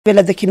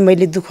बेलादेखि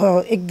मैले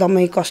दुःख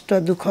एकदमै कष्ट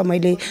दुःख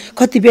मैले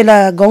कति बेला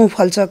गहुँ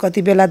फल्छ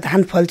कति बेला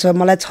धान फल्छ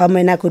मलाई 6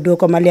 महिनाको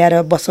डोकोमा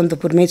ल्याएर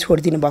बसन्तपुरमै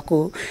छोडिदिनु भएको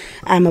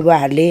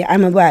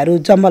आमाबुवाहरू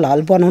जम्मल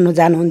हल बनाउन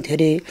जानुहुन्थ्यो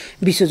रे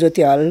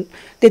विश्वज्योति हल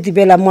त्यति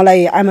बेला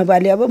मलाई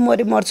आमाबुवाले अब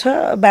मरे मर्छ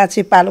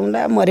बाँचे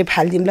पालौँला मरे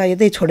फालिदिउँला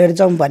यतै छोडेर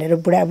जाउँ भनेर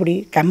बुढाबुढी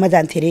काममा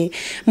जान्थे रे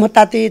म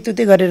ताते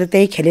तुते गरेर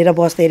त्यही खेलेर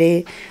बस्दै रे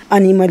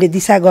अनि मैले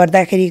दिशा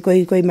गर्दाखेरि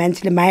कोही कोही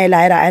मान्छेले माया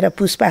लाएर आएर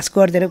पुसपास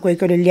गर्दै कोही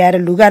कोहीले ल्याएर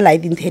लुगा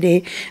लगाइदिन्थे रे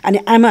अनि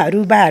आमाहरू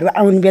बाहरू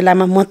आउने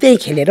बेलामा म त्यही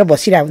खेलेर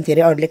बसिरहेको हुन्थेँ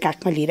अरे अरूले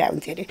काखमा लिएर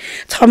हुन्थ्यो अरे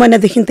 6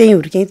 महिनादेखि त्यहीँ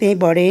हुर्केँ त्यहीँ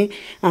बढेँ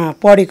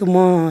पढेको म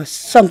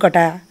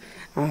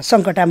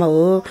सङ्कटामा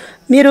हो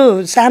मेरो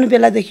सानो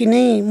बेलादेखि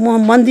नै म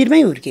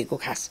मन्दिरमै हुर्केको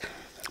खास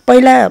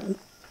पहिला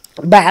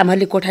बा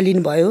आमाले कोठा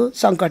लिनुभयो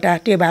सङ्कटा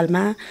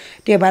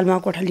टेबालमा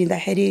कोठा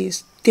लिँदाखेरि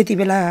त्यति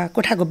बेला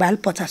कोठाको बाल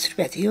 50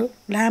 रुपियाँ थियो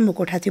लामो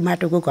कोठा थियो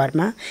माटोको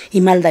घरमा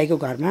हिमाल दाइको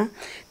घरमा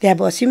त्यहाँ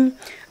बस्यौँ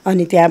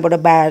अनि त्यहाँबाट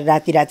बा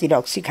राति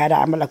रक्सी खाएर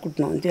आमालाई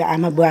कुट्नुहुन्थ्यो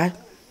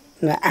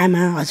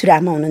आमा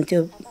हजुरआमा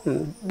हुनुहुन्थ्यो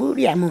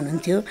बुढी आमा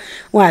हुनुहुन्थ्यो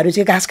उहाँहरू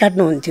चाहिँ घाँस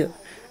काट्नुहुन्थ्यो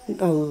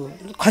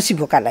खसी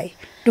बोकालाई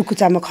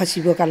टुकुचामा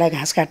खसी बोकालाई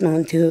घाँस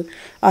काट्नुहुन्थ्यो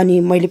अनि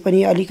मैले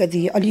पनि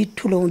अलि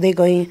ठुलो हुँदै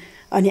गएँ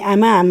अनि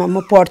आमा म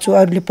पढ्छु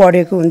अरूले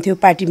पढेको हुन्थ्यो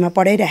पार्टीमा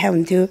पढाइरहेको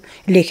हुन्थ्यो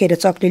लेखेर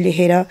चक्ले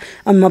लेखेर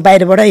अनि म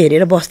बाहिरबाट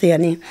हेरेर बस्थेँ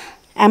अनि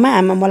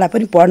आमा मलाई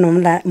पनि पढ्नु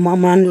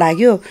मन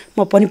लाग्यो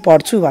म पनि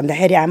पढ्छु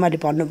भन्दाखेरि आमाले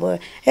भन्नुभयो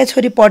ए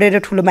छोरी पढेर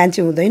ठुलो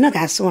मान्छे हुँदैन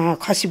घाँस उहाँ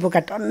खसी बोका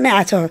टन्नै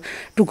आछ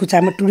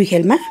टुकुचामा टुरी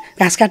खेलमा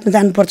घाँस काट्न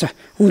जानुपर्छ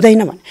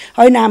हुँदैन भने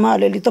होइन आमा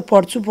अलिअलि त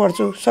पढ्छु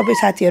सबै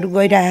साथीहरू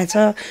गइरहेछ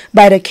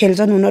बाहिर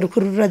खेल्छन् उनीहरू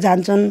खुरुर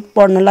जान्छन्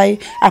पढ्नलाई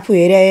आफू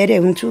हेरे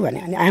हुन्छु भने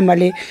अनि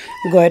आमाले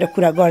गएर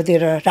कुरा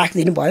गरिदिएर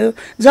राखिदिनु भयो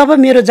जब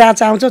मेरो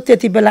जाँच आउँछ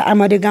त्यति बेला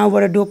आमाले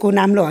गाउँबाट डोको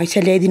नाम्लो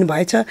हैँसा ल्याइदिनु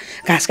भएछ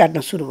घाँस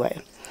काट्न सुरु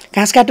भयो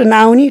घाँस काट्न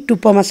नआउने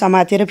टुप्पोमा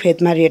समातेर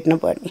फेदमा रेट्न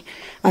पर्ने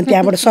अनि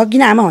त्यहाँबाट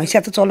सकिनँ आमा हैँसा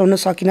त चलाउन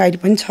सकिनँ अहिले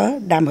पनि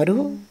छ डामहरू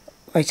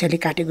हैँसाले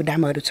काटेको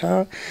डामहरू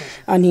छ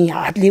अनि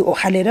हातले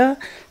ओखालेर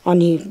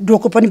अनि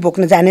डोको पनि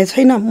बोक्न जाने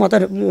छैन म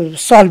त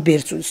सल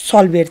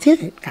बेर्थेँ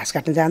घाँस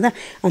काट्न जाँदा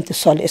अनि त्यो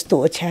सल यस्तो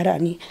ओछ्याएर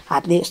अनि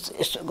हातले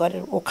यस्तो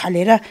गरेर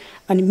ओखालेर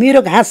अनि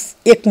मेरो घाँस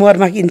एक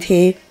मोहरमा किन्थे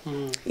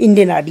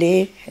इन्डियनहरूले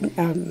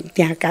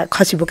त्यहाँका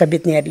खसी बोका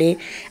बेच्नेहरूले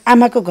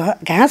आमाको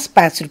घाँस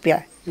 5 रुपियाँ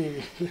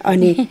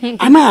अनि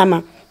आमा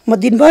म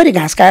दिनभरि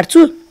घाँस काट्छु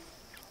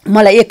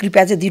मलाई 1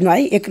 रुपियाँ चाहिँ दिनु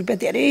है 1 रुपियाँ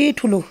धेरै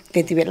ठुलो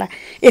त्यति बेला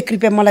 1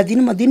 रुपियाँ मलाई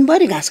दिनु म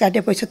दिनभरि घाँस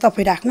काटे पैसा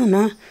तपाईँ राख्नु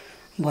न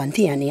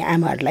भन्थेँ अनि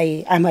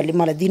आमाहरूले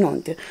मलाई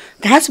दिनुहुन्थ्यो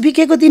घाँस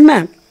बिकेको दिनमा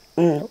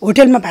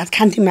होटेलमा भात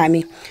खान्थ्यौँ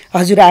हामी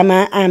हजुरआमा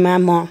आमा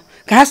म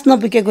घाँस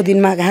नबिकेको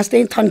दिनमा घाँस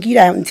त्यहीँ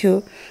थन्किरहेको हुन्थ्यो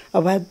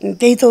अब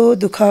त्यही त हो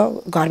दुःख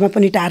घरमा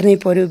पनि टार्नै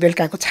पर्यो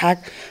बेलुकाको छाक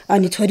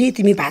अनि छोरी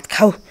तिमी भात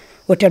खाऊ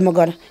होटेलमा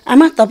गएर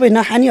आमा तपाईँ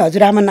नखाने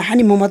हजुरआमा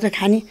नखाने म मात्रै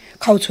खाने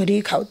खाऊ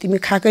छोरी खाऊ तिमी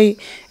खाएकै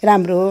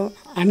राम्रो हो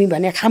हामी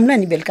भने खाऊँला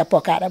नि बेलुका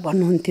पकाएर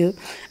भन्नुहुन्थ्यो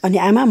अनि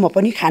आमा म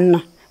पनि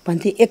खान्न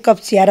भन्थेँ 1 कप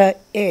चिया र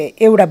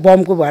एउटा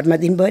बमको भरमा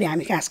दिनभरि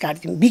हामी घाँस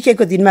काट्थ्यौँ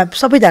बिकेको दिनमा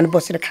सबैजना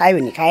बसेर खायो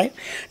भने खायो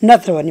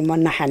नत्र भने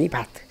म नखाने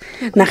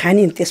भात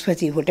नखाने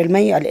त्यसपछि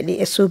होटेलमै अलिअलि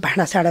यसो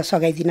भाँडासाँडा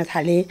सघाइदिन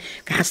थालेँ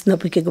घाँस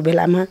नपुगेको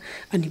बेलामा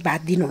अनि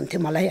भात दिनुहुन्थ्यो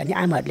मलाई अनि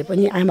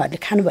आमाहरूले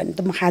खानु भने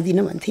त म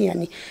खाँदिनँ भन्थेँ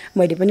अनि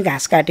मैले पनि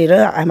घाँस काटेर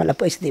आमालाई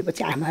पैसा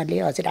दिएपछि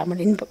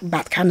हजुरआमाले नि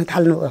भात खान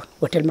थाल्नुभयो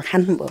होटेलमा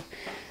खानुभयो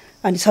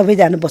अनि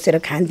सबैजना बसेर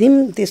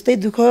खान्थ्यौँ त्यस्तै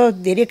दुःख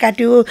धेरै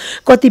काट्यो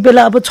कति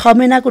बेला अब 6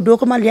 महिनाको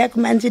डोकोमा ल्याएको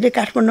मान्छेले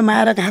काठमाडौँमा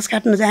आएर घाँस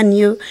काट्न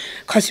जानियो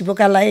खसी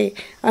बोकालाई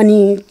अनि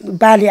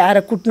बाले आएर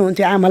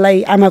कुट्नुहुन्थ्यो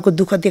आमालाई आमाको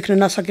दुःख देख्न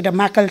नसकेर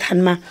माकल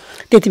थानमा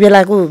त्यति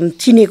बेलाको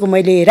चिनेको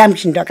मैले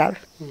रामकृष्ण ढकाल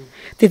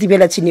त्यति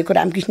बेला चिनेको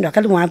रामकृष्ण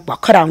ढकाल उहाँ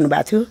भर्खर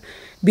आउनुभएको थियो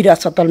वीर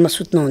अस्पतालमा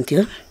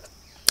सुत्नुहुन्थ्यो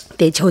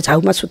त्यही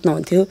छेउछाउमा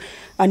सुत्नुहुन्थ्यो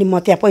अनि म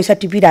त्यहाँ पैसा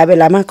टिपिरहेको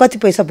बेलामा कति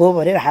पैसा भयो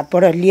भनेर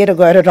हातबाट लिएर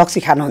गएर रक्सी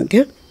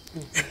खानुहुन्थ्यो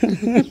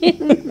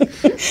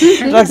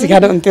रक्सी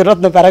खानुहुन्थ्यो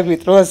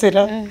रत्नपार्कभित्र बसेर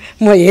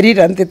म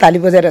हेरिरहन्थेँ ताली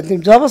बजाइरहन्थेँ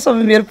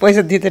जबसम्म मेरो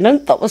पैसा दिँदैनन्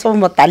तबसम्म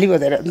म ताली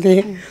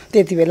बजाइरहन्थेँ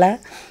त्यति बेला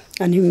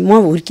अनि म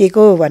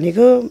हुर्केको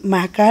भनेको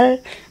महाकाल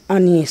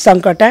अनि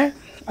सङ्कटा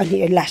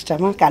अनि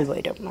लास्टमा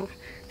कालभैरवमा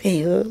त्यही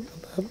हो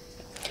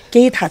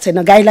केही थाहा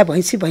छैन गाईलाई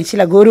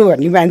भैँसीलाई गोरु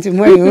भन्ने मान्छे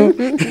मै हो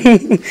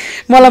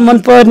मलाई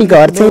मनपर्ने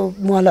घर चाहिँ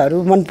मलहरू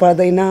मन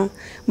पर्दैन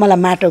मलाई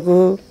माटोको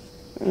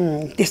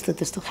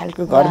त्यस्तो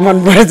खालको घर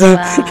मनपर्छ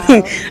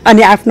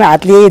अनि आफ्नो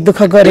हातले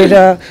दुःख गरेर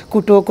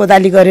कुटो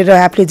कोदाली गरेर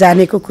आफूले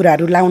जानेको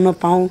कुराहरू लाउन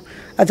पाऊँ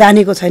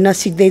जानेको छैन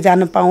सिक्दै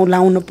जान पाऊँ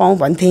लाउन पाऊँ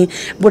भन्थेँ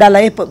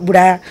बुढालाई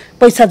बुढा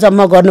पैसा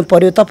जम्मा गर्नु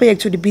पर्यो तपाईँ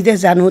एकचोटि विदेश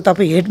जानु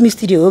तपाईँ हेड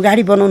मिस्त्री हो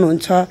गाडी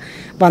बनाउनुहुन्छ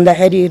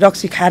भन्दाखेरि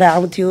रक्सी खाएर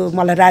आउँथ्यो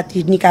मलाई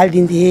राति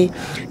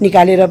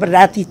निकालेर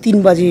राति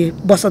 3 बजे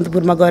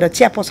बसन्तपुरमा गएर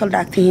चिया पसल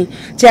राख्थेँ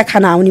चिया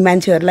खान आउने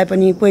मान्छेहरूलाई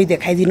पनि कोही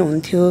देखाइदिनु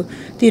हुन्थ्यो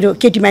तेरो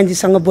केटी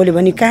मान्छेसँग बोल्यो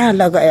भने कहाँ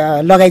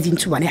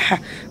लगाइदिन्छु भने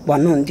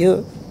भन्नुहुन्थ्यो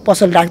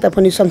पसल राख्दा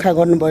पनि शङ्का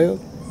गर्नुभयो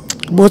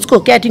भोजको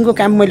क्याटिङको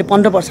काम मैले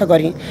 15 वर्ष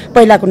गरेँ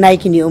पहिलाको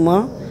नाइकिनी हो म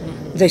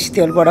जैसी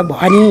तेलबाट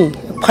भनी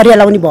फरिया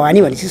लाउने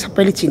भवानी भनेपछि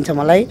सबैले चिन्छ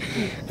मलाई।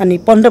 अनि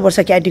 15 वर्ष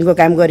क्याटिङको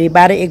काम गरेँ।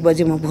 12-1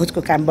 बजे म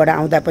भोजको कामबाट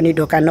आउँदा पनि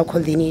ढोका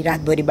नखोलिदिने,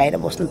 रातभरि बाहिर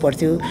बस्नु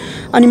पर्थ्यो।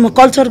 अनि म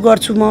कल्चर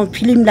गर्छु, म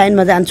फिल्म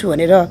लाइनमा जान्छु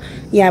भनेर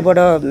यहाँबाट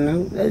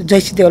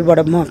जयसी देवलबाट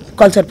म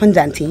कल्चर पनि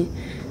जान्थेँ।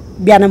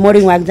 बिहान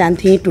मर्निङ वाक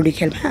जान्थेँ टुडी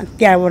खेलमा,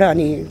 त्यहाँबाट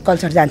अनि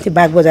कल्चर जान्थेँ।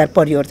 बागबजार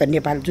परिवर्तन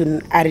नेपाल जुन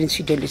आर्यन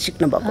सिटेलले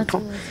सिक्नु भएको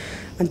ठाउँ,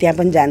 अनि त्यहाँ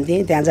पनि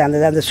जान्थेँ। त्यहाँ जाँदा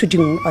जाँदा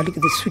सुटिङ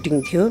अलिकति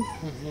सुटिङ थियो,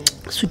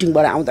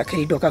 सुटिङबाट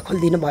आउँदाखेरि ढोका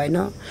खोलिदिनु भएन,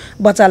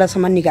 बच्चालाई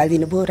सामान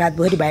निकालिदिनु भयो।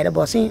 रातभरि बाहिर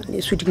बसेँ,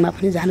 अनि सुटिङमा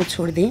पनि जानु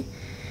छोडिदिएँ।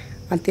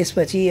 अनि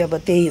त्यसपछि अब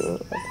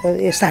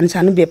त्यही सानो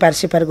सानो व्यापार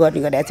सेपार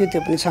गर्ने गरेको थियो,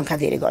 त्यो पनि शङ्का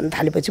धेरै गर्न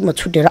थालेपछि म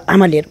छुटेर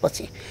आमा लिएर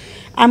बसेँ।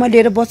 आमा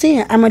लिएर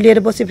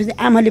बसेपछि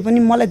आमाले पनि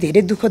मलाई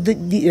धेरै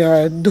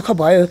दुःख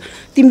भयो।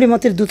 तिमीले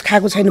मात्रै दुध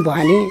खाएको छैन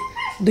भवानी,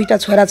 2टा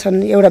छोरा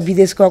छन्, एउटा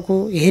विदेश गएको,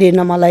 हेरेन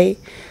मलाई,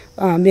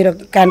 मेरो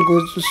कानको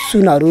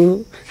सुनहरू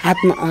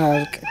हातमा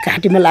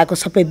घाँटीमा लगाएको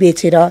सबै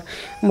बेचेर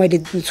मैले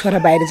छोरा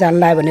बाहिर जान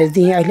लायो भनेर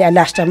दिएँ। अहिले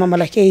लास्टमा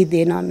मलाई केही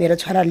दिएन। मेरो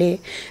छोराले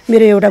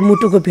मेरो एउटा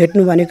मुटुको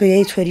भेट्नु भनेको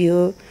यही छोरी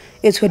हो,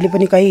 यो छोरीले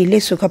पनि कहिले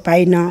सुख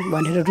पाइन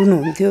भनेर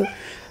रुनुहुन्थ्यो।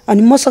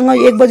 अनि मसँग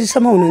 1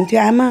 बजीसम्म हुनुहुन्थ्यो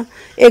आमा।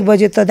 1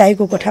 बजे त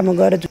दाइको कोठामा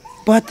गएर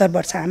 72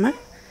 वर्ष आमा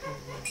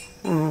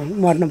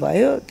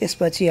मर्नुभयो।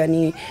 त्यसपछि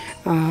अनि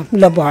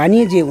ल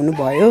भवानी जे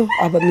हुनुभयो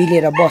अब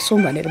मिलेर बसौँ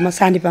भनेर म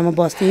सानेपामा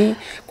बस्थेँ,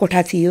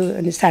 कोठा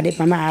थियो। अनि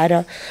सानेपामा आएर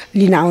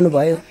लिन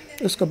आउनुभयो,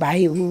 उसको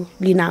भाइ हो,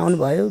 लिन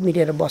आउनुभयो।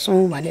 मिलेर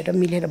बसौँ भनेर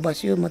मिलेर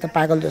बस्यो। म त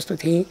पागल जस्तो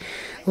थिएँ,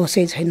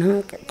 होसै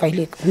छैन,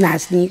 कहिले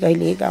नाच्ने,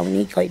 कहिले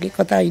गाउने, कहिले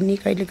कता हिँड्ने,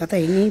 कहिले कता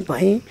हिँड्ने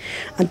भएँ।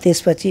 अनि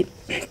त्यसपछि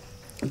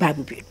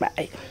बाबु भेटमा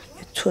आयो,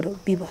 छोरो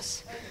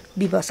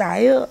विवश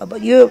आयो। अब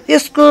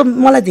यसको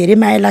मलाई धेरै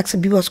माया लाग्छ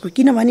विवशको,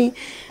 किनभने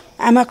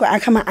आमाको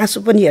आँखामा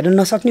आँसु पनि हेर्न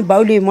नसक्ने।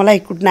 बाउले मलाई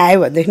कुट्न आयो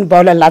भनेदेखि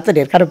बाउलाई लातो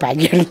ढेर्काएर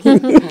भागिहाल्ने,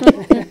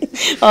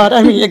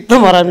 हरामी,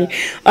 एकदम हरामी।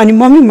 अनि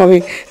मम्मी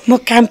म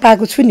काम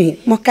पाएको छु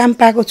नि, म काम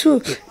पाएको छु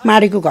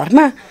माडेको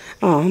घरमा,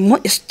 म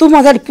यस्तो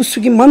मजाले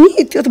पुस्छु कि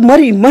मम्मी त्यो त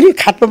मरि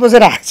खाटमा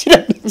बसेर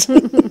हाँसिरहेको।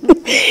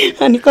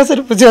 अनि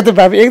कसरी पुछ्यो त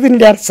बाबु, एक दिन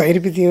ल्याएर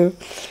 100 रुपियाँ थियो।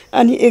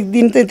 अनि एक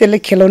दिन चाहिँ त्यसले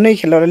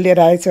खेलाउन लिएर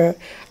आएछ।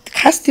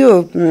 खास त्यो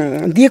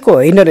दिएको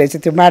होइन रहेछ,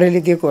 त्यो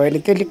मारेले दिएको होइन,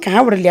 त्यसले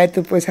कहाँबाट ल्यायो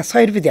त्यो पैसा,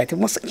 100 रुपियाँ दिएको थियो।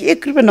 मसँग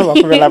 1 रुपियाँ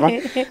नभएको बेलामा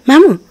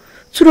मामु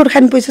चुरोट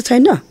खाने पैसा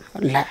छैन,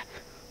 ला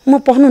म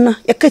पाउनु न,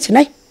 एकैछिन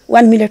है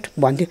 1 मिनट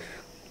भन्थ्यो।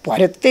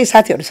 भरे त्यही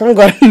साथीहरूसँग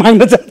गएर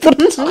माग्न जान्थ्यो,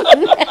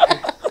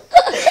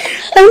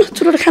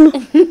 चुरोट खानु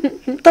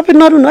तपाईँ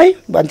नरुनु है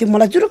भन्थ्यो।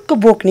 मलाई जुरुक्क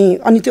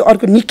बोक्ने। अनि त्यो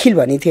अर्को निखिल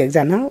भन्ने थियो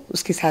एकजना,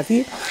 उसकी साथी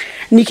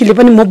निखिलले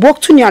पनि म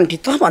बोक्छु नि आन्टी,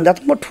 त भन्दा त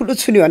म ठुलो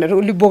छु नि भनेर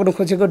उसले बोक्नु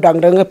खोजेको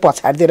डङडङ्गै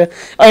पछाडिदिएर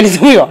अहिले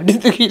चाहिँ हड्डी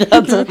दुखिरहेको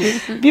छ।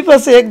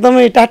 विपक्ष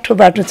एकदमै टाठो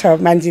बाटो छ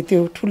मान्छे, त्यो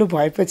ठुलो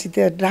भएपछि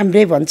त्यो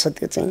राम्रै भन्छ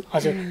त्यो चाहिँ।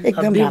 हजुर,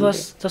 एकदम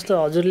जस्तो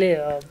हजुरले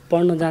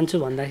पढ्न जान्छु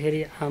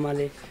भन्दाखेरि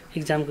आमाले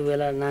एक्जामको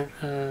बेला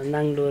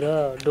नाङ्लो र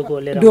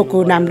डोको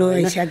नाम्लो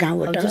ऐसा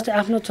गाउँबाट। जस्तै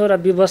आफ्नो छोरा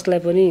विवशलाई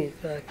पनि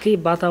केही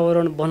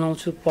वातावरण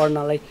बनाउँछु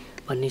पढ्नलाई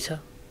भन्ने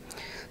छ।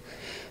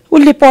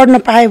 उसले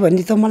पढ्न पायो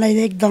भने त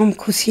मलाई एकदम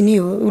खुसी नै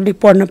हो। उसले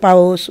पढ्न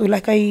पाओस्,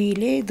 उसलाई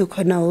कहिले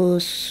दुःख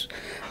नहोस्,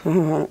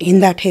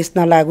 हिँड्दा ठेस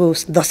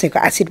नलागोस्, दसैँको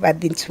आशीर्वाद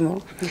दिन्छु म।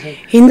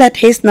 हिँड्दा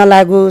ठेस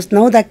नलागोस्,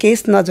 नुहाउँदा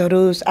केस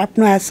नझरोस्,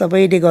 आफ्नो हात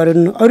सबैले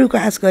गरून्, अरूको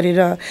हात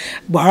गरेर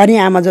भवानी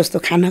आमा जस्तो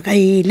खान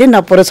कहिले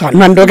नपरोस्,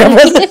 हनुमान ढोका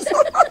बसोस्।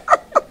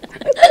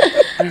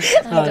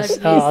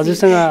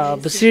 हजुरसँग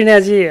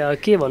श्रीनाजी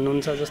के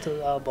भन्नुहुन्छ? जस्तो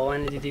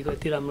भवानी दिदीको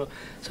यति राम्रो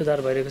सुधार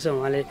भइरहेको छ,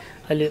 उहाँले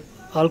अहिले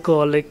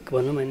अल्कोहलिक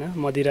भनौँ होइन,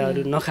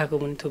 मदिराहरू नखाएको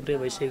पनि थुप्रै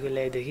भइसकेको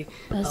ल्याएदेखि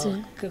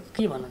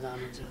के भन्न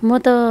चाहनुहुन्छ? म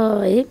त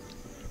है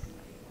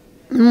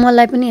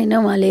मलाई पनि होइन,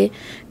 उहाँले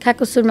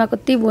खाएको सुरुमा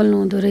कति बोल्नु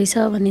हुँदो रहेछ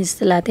भन्ने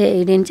जस्तो लाग्थ्यो,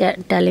 हिडन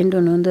ट्यालेन्ट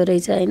हुनुहुँदो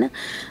रहेछ होइन।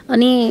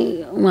 अनि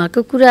उहाँको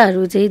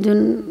कुराहरू चाहिँ जुन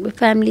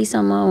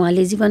फ्यामिलीसम्म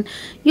उहाँले जीवन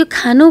यो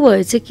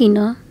खानुभयो चाहिँ किन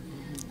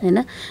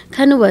होइन,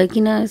 खानुभयो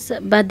किन,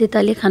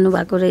 बाध्यताले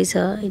खानुभएको रहेछ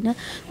होइन।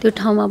 त्यो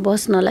ठाउँमा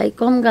बस्नलाई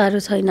कम गाह्रो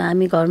छैन,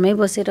 हामी घरमै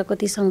बसेर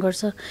कति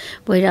सङ्घर्ष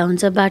भइरहेको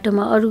हुन्छ।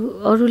 बाटोमा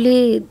अरूले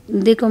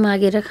दिएको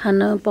मागेर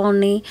खान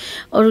पाउने,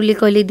 अरूले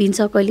कहिले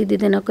दिन्छ कहिले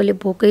दिँदैन, कहिले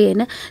भोकै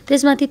होइन,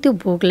 त्यसमाथि त्यो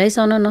भोकलाई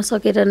सहन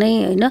नसकेर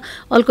नै होइन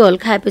अल्कोहल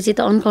खाएपछि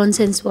त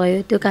अनकन्सियस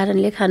भयो, त्यो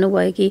कारणले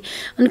खानुभयो कि।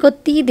 अनि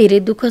कति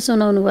धेरै दुःख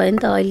सुनाउनु भयो नि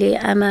त। अहिले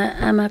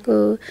आमाको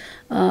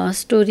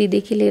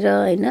स्टोरीदेखि लिएर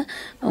होइन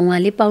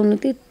उहाँले पाउनु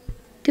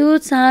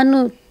त्यो सानो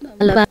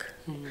बाघ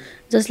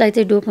जसलाई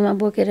चाहिँ डोकोमा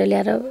बोकेर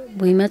ल्याएर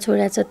भुइँमा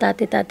छोडेको छ,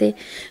 ताते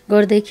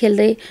गर्दै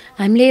खेल्दै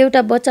हामीले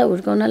एउटा बच्चा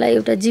हुर्काउनलाई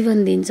एउटा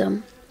जीवन दिन्छौँ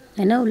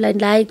होइन, उसलाई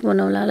लायक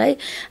बनाउनलाई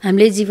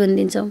हामीले जीवन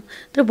दिन्छौँ।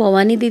 तर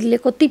भवानी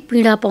दिदीले कति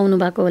पीडा पाउनु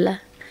भएको होला,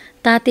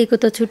 तातेको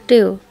त छुट्टै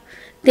हो,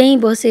 त्यहीँ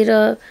बसेर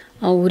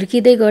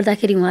हुर्किँदै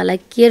गर्दाखेरि उहाँलाई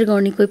केयर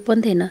गर्ने कोही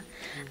पनि थिएन।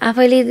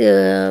 आफैले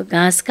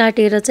घाँस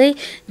काटेर चाहिँ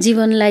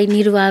जीवनलाई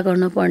निर्वाह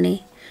गर्नुपर्ने,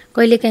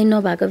 कहिलेकाहीँ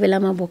नभएको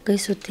बेलामा भोकै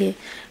सुत्थे।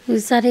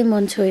 साह्रै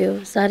मन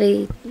छोयो,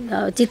 साह्रै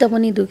चित्त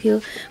पनि दुख्यो,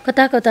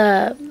 कता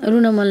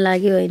रुन मन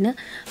लाग्यो होइन।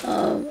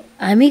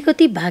 हामी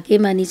कति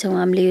भाग्यमानी छौँ,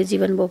 हामीले यो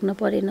जीवन भोग्न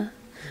परेन।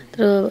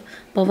 तर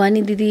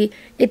भवानी दिदी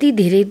यति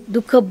धेरै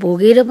दुःख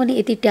भोगेर पनि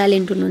यति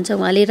ट्यालेन्ट हुनुहुन्छ।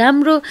 उहाँले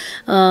राम्रो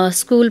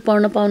स्कुल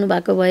पढ्न पाउनु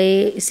भएको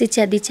भए,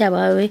 शिक्षा दीक्षा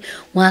भयो भए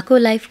उहाँको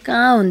लाइफ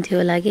कहाँ हुन्थ्यो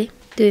होला कि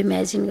त्यो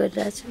इमेजिन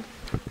गरिरहेको छु।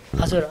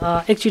 हजुर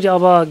एकचोटि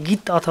अब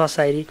गीत अथवा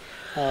सायरी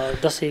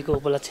दसैँको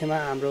उपलक्ष्यमा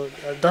हाम्रो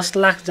 10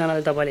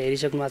 लाखजनाले तपाईँले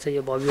हेरिसक्नु भएको छ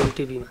यो भव्य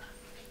टिभीमा।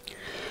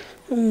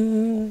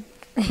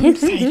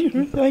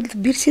 अहिले त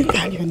बिर्सिन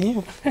थाल्यो नि,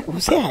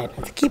 हुसै आएन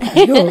त के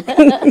भयो।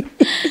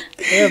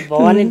 ए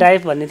भवानी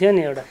डाइभ भन्ने थियो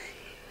नि एउटा।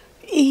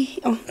 ए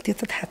त्यो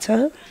त थाहा छ।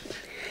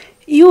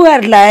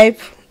 You're life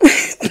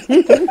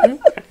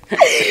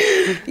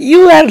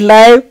you're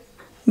life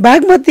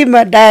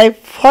बागमतीमा dive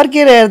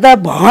फर्केर हेर्दा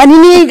भनी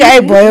नै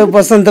गायब भयो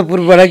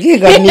बसन्तपुरबाट, के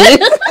गर्ने।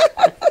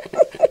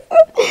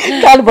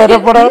 काल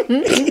भरपर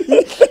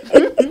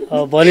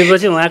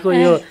भनेपछि उहाँको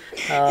यो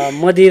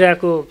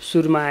मदिराको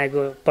सुरमा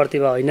आएको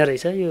प्रतिभा होइन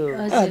रहेछ, यो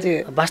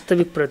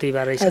वास्तविक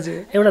प्रतिभा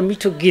रहेछ। एउटा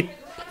मिठो गीत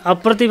अब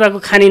प्रतिभाको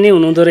खानी नै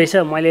हुनुहुँदो रहेछ।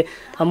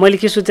 मैले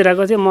के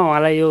सोचिरहेको थिएँ, म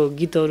उहाँलाई यो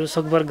गीतहरू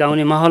सकभर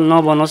गाउने माहौल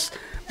नबनोस्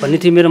भन्ने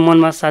थियो मेरो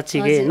मनमा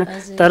साँच्चीकै होइन,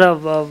 तर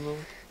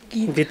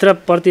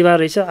भित्र प्रतिभा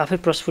रहेछ, आफै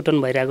प्रस्फुटन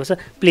भइरहेको छ।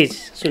 प्लिज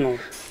सुनौ।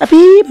 अबे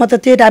म त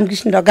त्यही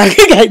रामकृष्ण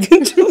ढकालकै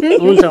गाइदिन्छु।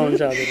 हुन्छ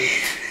हुन्छ हजुर।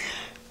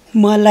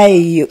 मलाई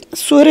यो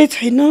स्वरै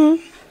छैन,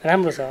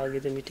 राम्रो छ अघि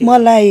त मिठो।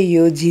 मलाई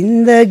यो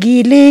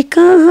जिन्दगीले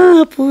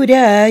कहाँ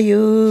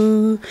पुर्यायो,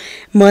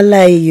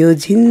 मलाई यो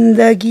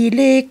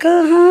जिन्दगीले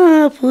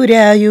कहाँ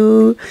पुर्यायो,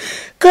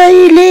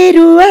 कहिले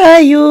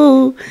रुवायो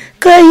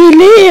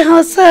कहिले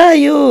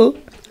हँसायो,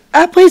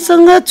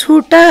 आफैसँग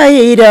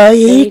छुटाएर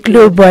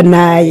एक्लो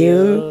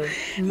बनायो,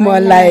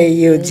 मलाई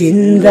यो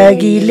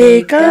जिन्दगीले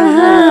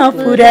कहाँ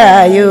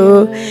पुर्यायो।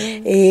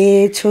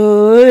 ए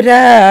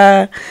छोरा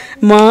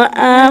म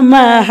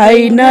आमा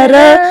होइन र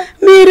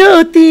मेरो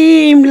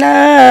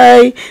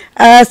तिमीलाई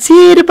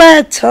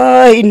आशीर्वाद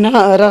छैन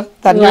र।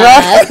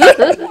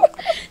 धन्यवाद।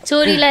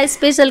 छोरीलाई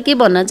स्पेशल के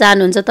भन्न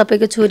चाहनुहुन्छ?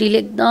 तपाईँको छोरीले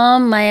एकदम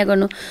माया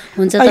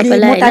गर्नुहुन्छ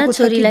तपाईँलाई होइन,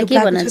 छोरीलाई के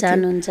भन्न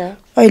चाहनुहुन्छ?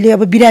 अहिले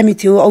अब बिरामी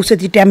थियो,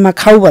 औषधि टाइममा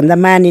खाऊ भन्दा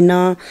मानेन,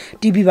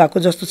 टिबी भएको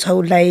जस्तो छ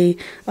उसलाई,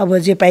 अब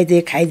जे पाइ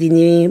त्यही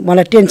खाइदिने।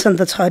 मलाई टेन्सन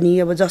त छ नि,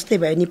 अब जस्तै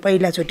भयो नि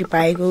पहिलाचोटि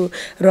पाएको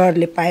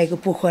रहरले पाएको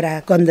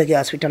पोखरा गण्डकी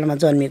हस्पिटलमा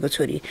जन्मिएको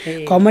छोरी।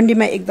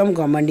 घमण्डीमा एकदम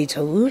घमण्डी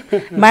छ ऊ,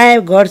 माया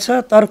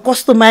गर्छ तर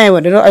कस्तो माया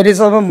भनेर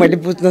अहिलेसम्म मैले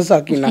बुझ्न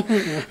सकिनँ।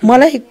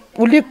 मलाई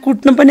उसले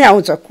कुट्न पनि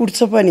आउँछ,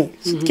 कुट्छ पनि।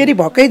 सुत्केरी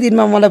भएकै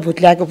दिनमा मलाई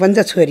भुत्ल्याएको पनि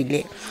छ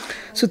छोरीले।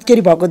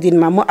 सुत्केरी भएको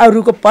दिनमा म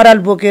अरूको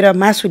पराल बोकेर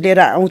मासु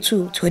लिएर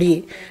आउँछु, छोरी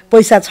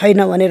पैसा छैन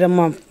भनेर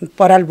म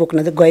पराल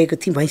बोक्न त गएको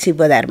थिएँ भैँसी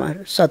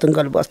बजारमा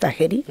सतुङ्गल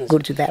बस्दाखेरि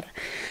गुर्जुदार।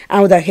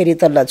 आउँदाखेरि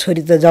त ल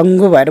छोरी त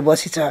जङ्गो भएर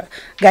बसेछ,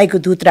 गाईको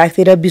दुध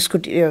राखेर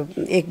बिस्कुट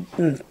एक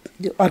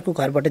अर्को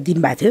घरबाट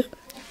दिनुभएको थियो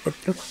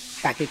यत्रो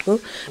प्याकेटको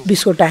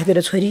बिस्कुट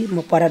राखेर, छोरी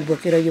म पराल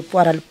बोकेर यो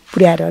पराल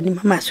पुर्याएर अनि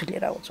म मासु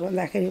लिएर आउँछु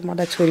भन्दाखेरि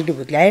मलाई छोरीले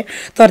भुत्ल्याए।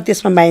 तर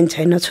त्यसमा माइन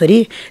छैन, छोरी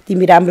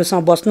तिमी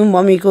राम्रोसँग बस्नु,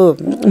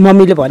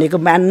 मम्मीले भनेको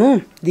मान्नु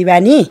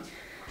दिवानी।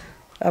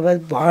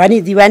 अब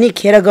भवानी दिवानी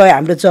खेर गयो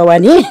हाम्रो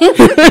जवानी।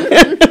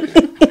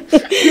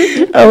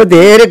 अब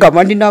धेरै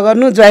घमण्डी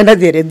नगर्नु, ज्वाइँलाई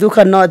धेरै दुःख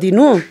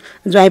नदिनु।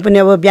 ज्वाइँ पनि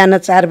अब बिहान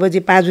 4 बजी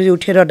 5 बजी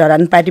उठेर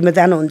ढलान पार्टीमा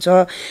जानुहुन्छ,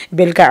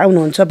 बेलुका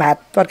आउनुहुन्छ, भात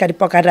तरकारी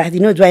पकाएर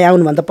राखिदिनु। ज्वाइँ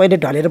आउनुभन्दा पहिले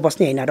ढलेर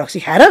बस्ने होइन रक्सी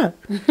खाएर।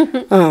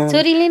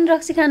 छोरीले नि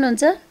रक्सी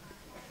खानुहुन्छ?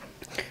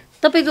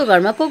 तपाईँको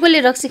घरमा कोले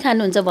रक्सी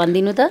खानुहुन्छ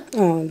भनिदिनु त।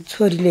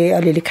 छोरीले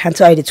अलिअलि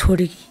खान्छ, अहिले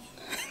छोडी।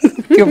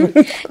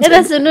 यता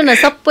सुन्नु न,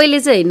 सबैले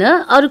चाहिँ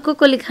होइन, अरू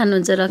कोले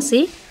खानुहुन्छ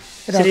रक्सी?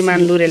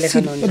 श्रीमान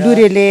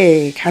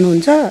लुरेले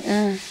खानुहुन्छ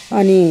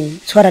अनि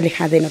छोराले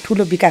खाँदैन।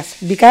 ठुलो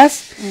विकासले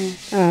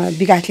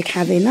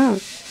खाँदैन।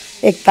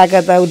 एक ताका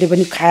त उसले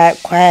पनि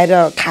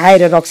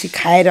खाएर रक्सी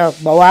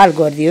खाएर बवाल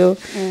गरिदियो।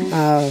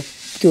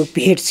 त्यो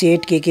भेट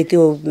सेट के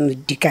त्यो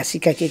ढिका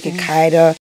सिका के खाएर